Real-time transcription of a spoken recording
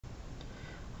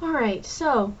Alright,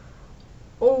 so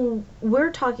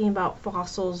we're talking about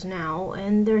fossils now,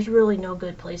 and there's really no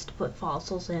good place to put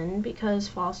fossils in because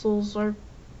fossils are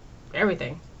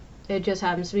everything. It just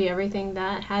happens to be everything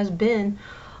that has been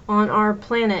on our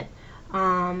planet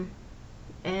and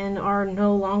are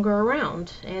no longer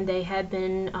around. And they have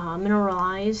been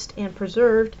mineralized and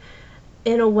preserved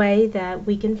in a way that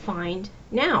we can find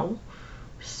now.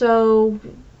 So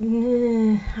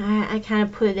I kind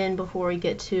of put it in before we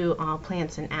get to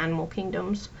plants and animal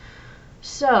kingdoms.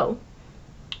 So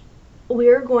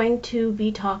we're going to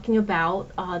be talking about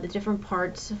the different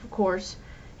parts, of course,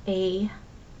 a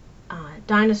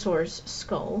dinosaur's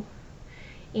skull.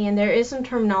 And there is some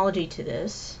terminology to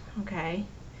this, okay?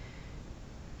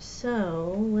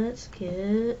 So let's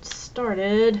get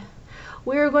started.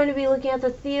 We're going to be looking at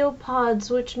the theropods,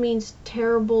 which means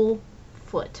terrible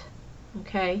foot.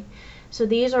 Okay, so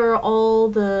these are all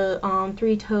the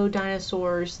three-toed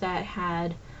dinosaurs that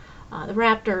had the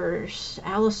raptors,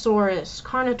 Allosaurus,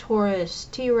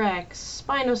 Carnotaurus, T-Rex,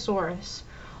 Spinosaurus,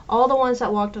 all the ones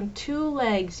that walked on two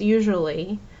legs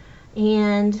usually,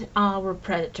 and were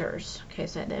predators. Okay,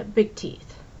 so they have big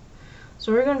teeth.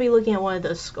 So we're going to be looking at one of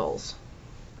those skulls.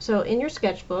 So in your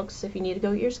sketchbooks, if you need to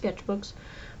go get your sketchbooks,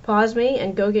 pause me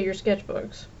and go get your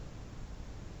sketchbooks.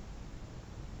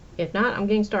 If not, I'm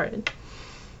getting started.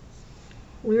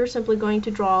 We are simply going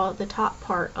to draw the top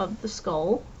part of the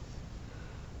skull.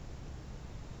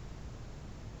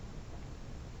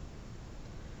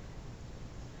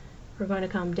 We're going to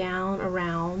come down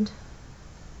around,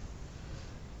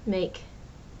 make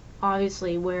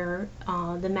obviously where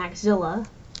the maxilla,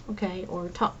 okay, or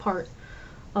top part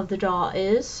of the jaw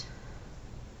is.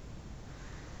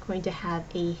 Going to have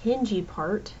a hingy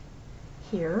part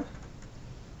here.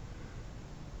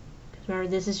 Remember,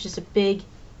 this is just a big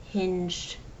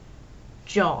hinged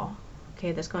jaw,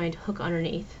 okay, that's going to hook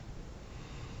underneath.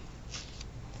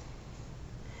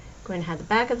 Going to have the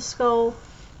back of the skull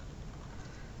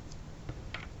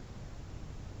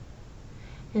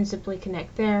and simply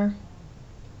connect there.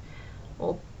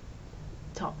 Well,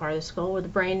 top part of the skull where the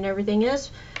brain and everything is,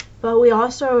 but we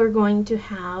also are going to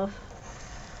have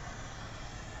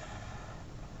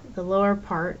the lower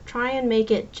part. Try and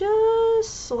make it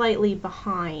just slightly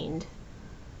behind,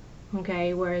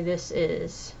 okay, where this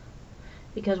is,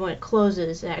 because when it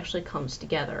closes it actually comes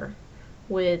together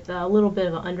with a little bit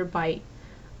of an underbite,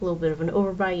 a little bit of an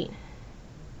overbite.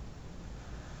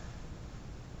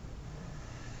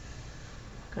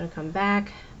 Going to come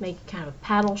back, make it kind of a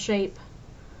paddle shape,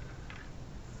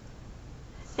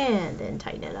 and then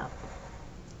tighten it up.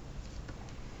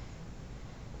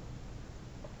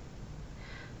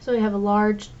 So we have a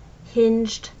large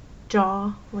hinged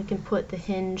jaw. We can put the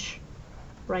hinge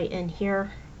right in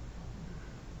here.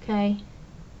 Okay.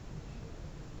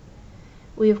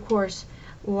 We of course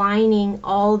lining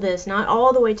all this, not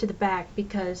all the way to the back,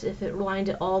 because if it lined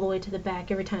it all the way to the back,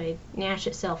 every time it gnash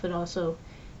itself, it also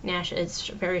gnash its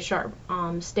very sharp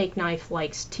steak knife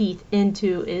likes teeth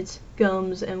into its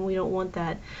gums, and we don't want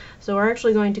that. So we're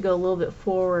actually going to go a little bit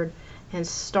forward and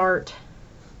start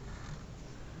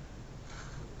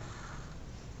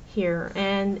here,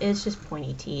 and it's just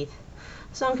pointy teeth.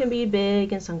 Some can be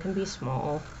big and some can be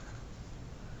small.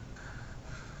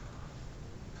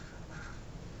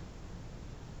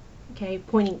 Okay,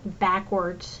 pointing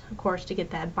backwards, of course, to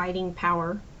get that biting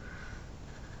power.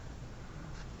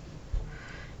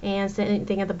 And same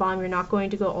thing at the bottom, you're not going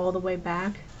to go all the way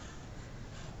back.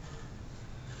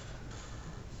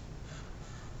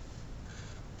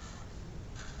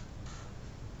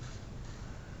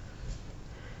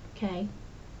 Okay.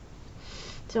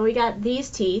 So we got these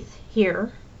teeth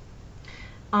here.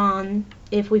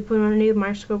 If we put them underneath the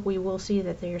microscope, we will see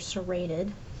that they are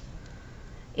serrated.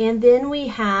 And then we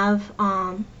have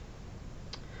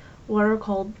what are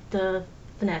called the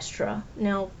fenestra.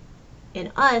 Now,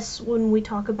 in us, when we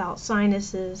talk about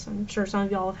sinuses, I'm sure some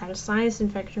of y'all have had a sinus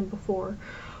infection before,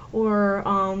 or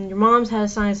your mom's had a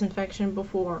sinus infection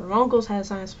before, or uncle's had a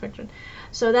sinus infection.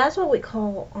 So that's what we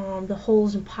call the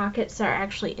holes and pockets that are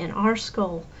actually in our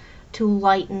skull to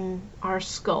lighten our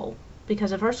skull.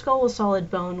 Because if our skull was solid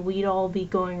bone, we'd all be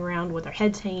going around with our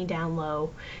heads hanging down low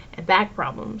and back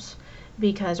problems,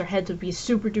 because our heads would be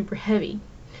super duper heavy.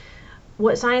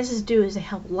 What sinuses do is they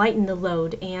help lighten the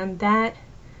load, and that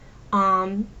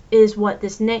is what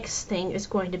this next thing is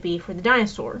going to be for the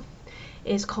dinosaur.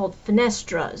 It's called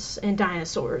fenestras in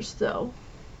dinosaurs, though.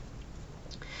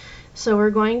 So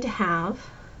we're going to have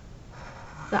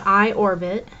the eye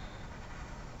orbit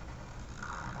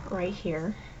right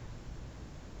here.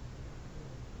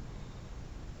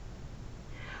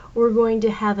 We're going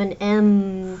to have an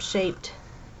M-shaped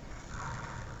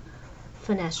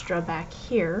fenestra back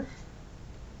here.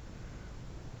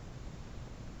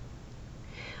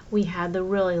 We had the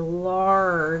really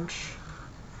large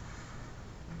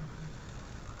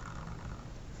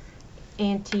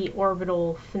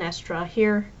anti-orbital fenestra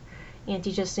here.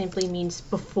 Anti just simply means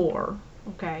before,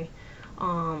 okay?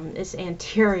 It's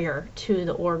anterior to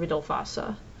the orbital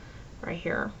fossa right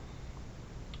here.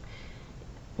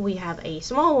 We have a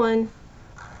small one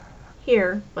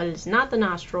here, but it's not the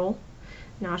nostril.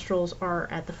 Nostrils are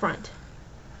at the front.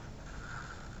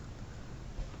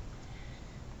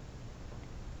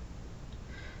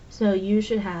 So you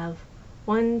should have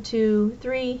 1, 2,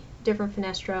 3 different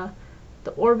fenestra,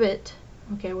 the orbit,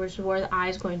 okay, which is where the eye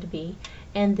is going to be,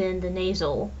 and then the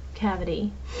nasal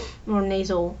cavity or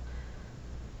nasal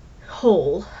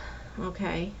hole,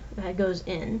 okay, that goes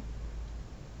in.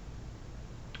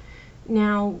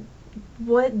 Now,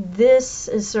 what this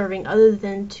is serving, other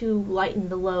than to lighten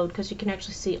the load, because you can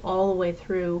actually see all the way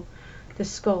through the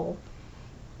skull,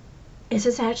 is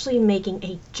it's actually making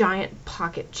a giant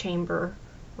pocket chamber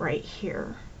right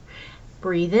here.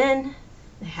 Breathe in.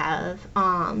 They have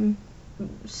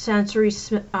sensory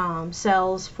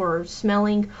cells for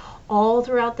smelling all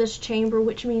throughout this chamber,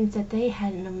 which means that they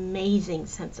had an amazing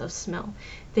sense of smell.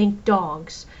 Think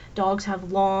dogs. Dogs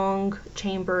have long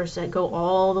chambers that go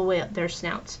all the way up their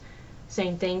snouts.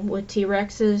 Same thing with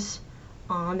T-Rexes.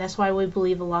 That's why we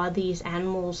believe a lot of these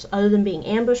animals, other than being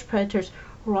ambush predators,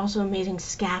 were also amazing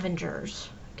scavengers.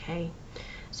 Okay,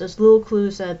 so it's little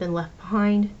clues that have been left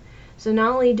behind. So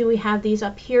not only do we have these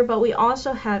up here, but we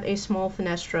also have a small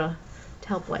fenestra to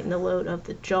help lighten the load of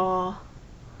the jaw,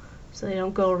 so they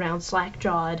don't go around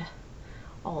slack-jawed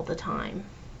all the time.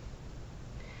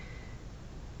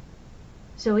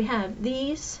 So we have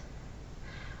these,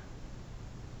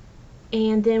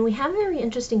 and then we have a very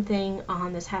interesting thing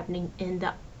that's happening in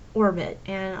the orbit,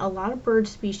 and a lot of bird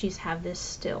species have this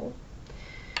still.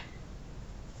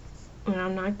 And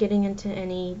I'm not getting into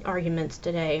any arguments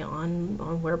today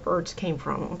on where birds came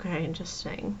from, okay? I'm just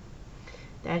saying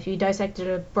that if you dissected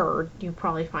a bird, you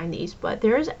probably find these. But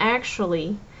there's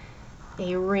actually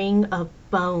a ring of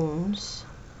bones.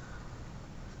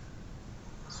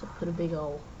 So put a big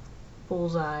old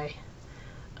bullseye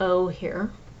O here.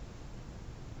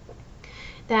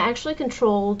 That actually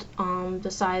controlled the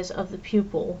size of the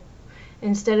pupil.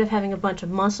 Instead of having a bunch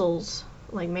of muscles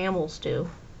like mammals do,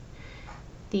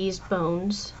 these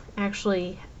bones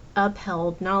actually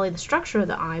upheld not only the structure of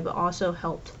the eye, but also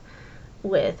helped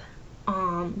with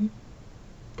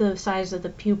the size of the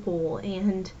pupil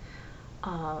and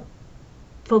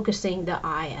focusing the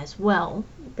eye as well.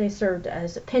 They served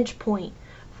as a pinch point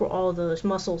for all those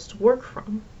muscles to work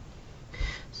from.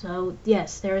 So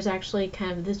yes, there is actually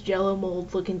kind of this jello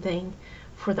mold looking thing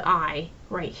for the eye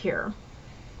right here.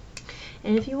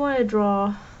 And if you want to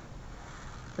draw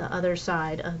the other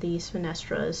side of these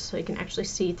fenestras so you can actually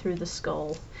see through the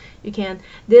skull, you can.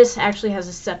 This actually has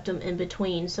a septum in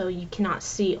between, so you cannot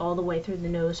see all the way through the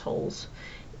nose holes.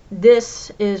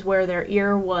 This is where their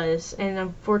ear was, and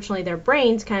unfortunately their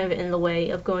brain's kind of in the way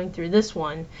of going through this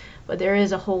one, but there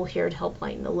is a hole here to help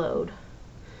lighten the load.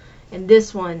 And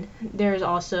this one, there's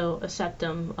also a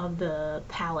septum of the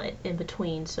palate in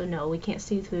between, so no, we can't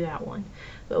see through that one,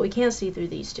 but we can see through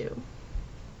these two.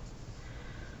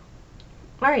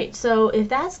 Alright, so if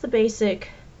that's the basic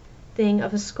thing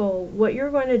of a skull, what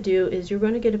you're going to do is you're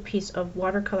going to get a piece of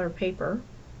watercolor paper,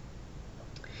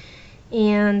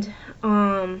 and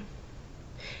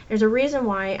there's a reason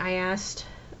why I asked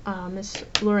Miss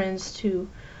Lorenz to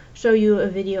show you a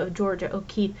video of Georgia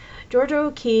O'Keeffe. Georgia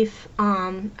O'Keeffe,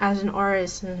 as an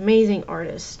artist, an amazing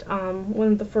artist,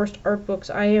 one of the first art books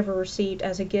I ever received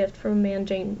as a gift from a man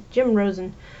named Jim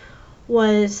Rosen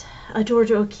was a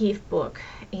Georgia O'Keeffe book,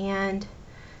 and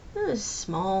it was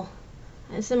small.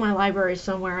 It's in my library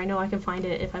somewhere. I know I can find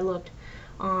it if I looked,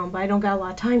 but I don't got a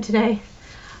lot of time today.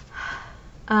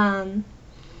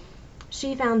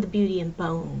 She found the beauty in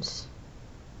bones.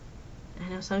 I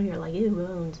know some of you are like, ew,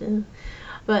 bones, ew.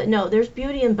 But no, there's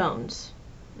beauty in bones.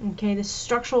 Okay, the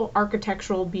structural,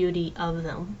 architectural beauty of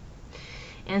them.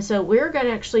 And so we're going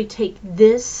to actually take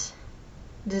this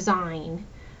design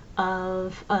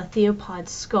of a theropod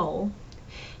skull,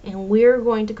 and we're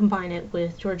going to combine it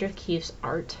with Georgia O'Keeffe's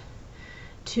art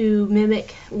to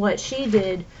mimic what she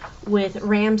did with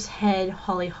Ram's Head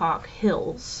Hollyhock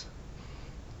Hills.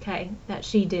 Okay, that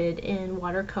she did in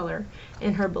watercolor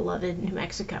in her beloved New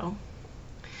Mexico.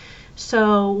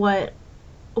 So what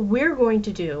we're going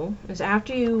to do is,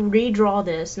 after you redraw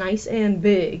this nice and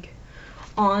big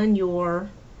on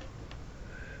your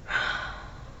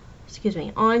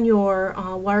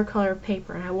watercolor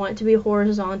paper, and I want it to be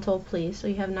horizontal, please, so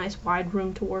you have a nice wide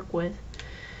room to work with.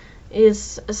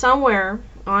 is somewhere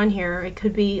on here. It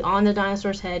could be on the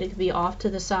dinosaur's head, it could be off to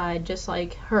the side just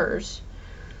like hers,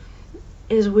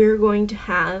 is we're going to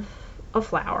have a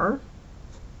flower.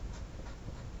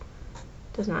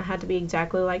 Does not have to be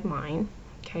exactly like mine.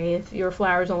 Okay, if your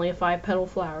flower is only a 5-petal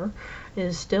flower, it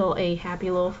is still a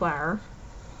happy little flower.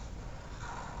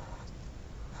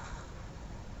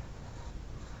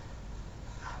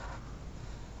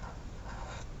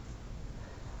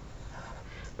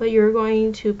 But you're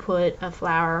going to put a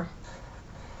flower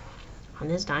on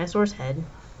this dinosaur's head.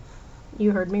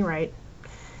 You heard me right.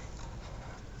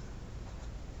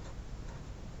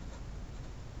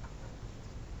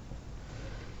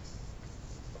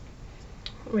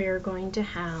 We are going to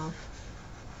have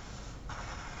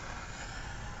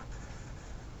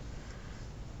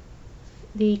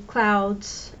the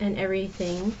clouds and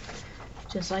everything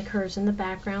just like hers in the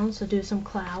background, so do some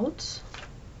clouds.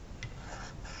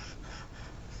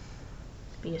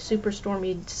 Be a super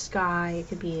stormy sky, it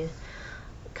could be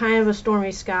kind of a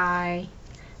stormy sky,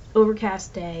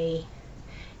 overcast day.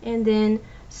 And then,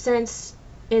 since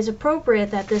it's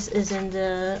appropriate that this is in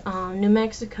the New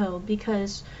Mexico,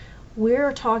 because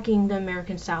we're talking the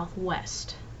American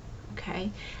Southwest, okay?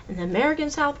 And the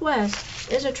American Southwest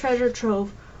is a treasure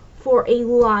trove for a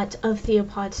lot of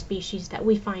theropod species that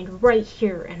we find right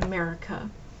here in America,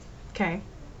 okay?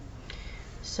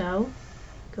 So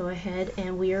go ahead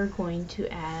and we are going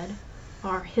to add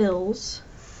our hills.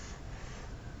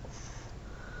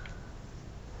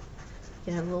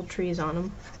 You have little trees on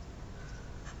them.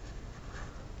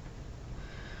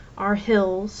 Our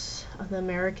hills of the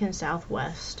American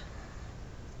Southwest.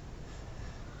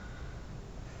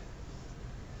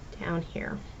 Down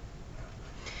here.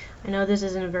 I know this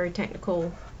isn't a very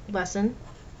technical lesson,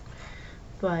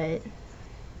 but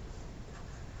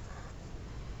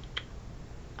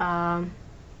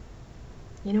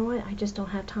you know what? I just don't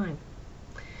have time.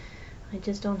 I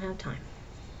just don't have time.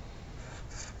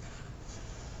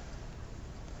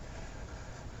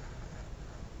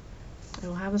 I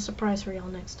will have a surprise for y'all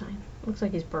next time. Looks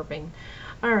like he's burping.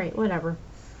 Alright, whatever.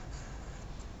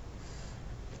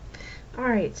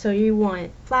 Alright, so you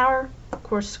want flower, of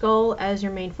course skull as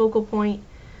your main focal point,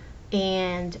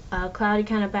 and a cloudy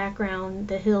kind of background,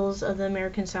 the hills of the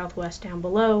American Southwest down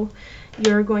below.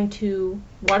 You're going to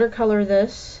watercolor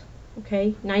this,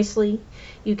 okay, nicely.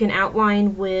 You can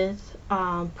outline with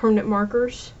permanent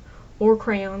markers or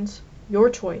crayons, your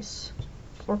choice,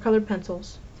 or colored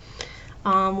pencils,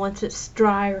 once it's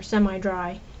dry or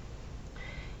semi-dry.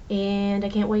 And I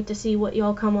can't wait to see what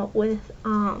y'all come up with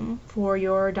for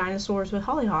your dinosaurs with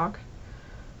hollyhock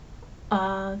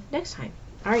next time.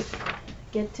 Alright,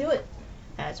 get to it.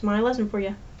 That's my lesson for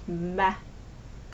you. Bye.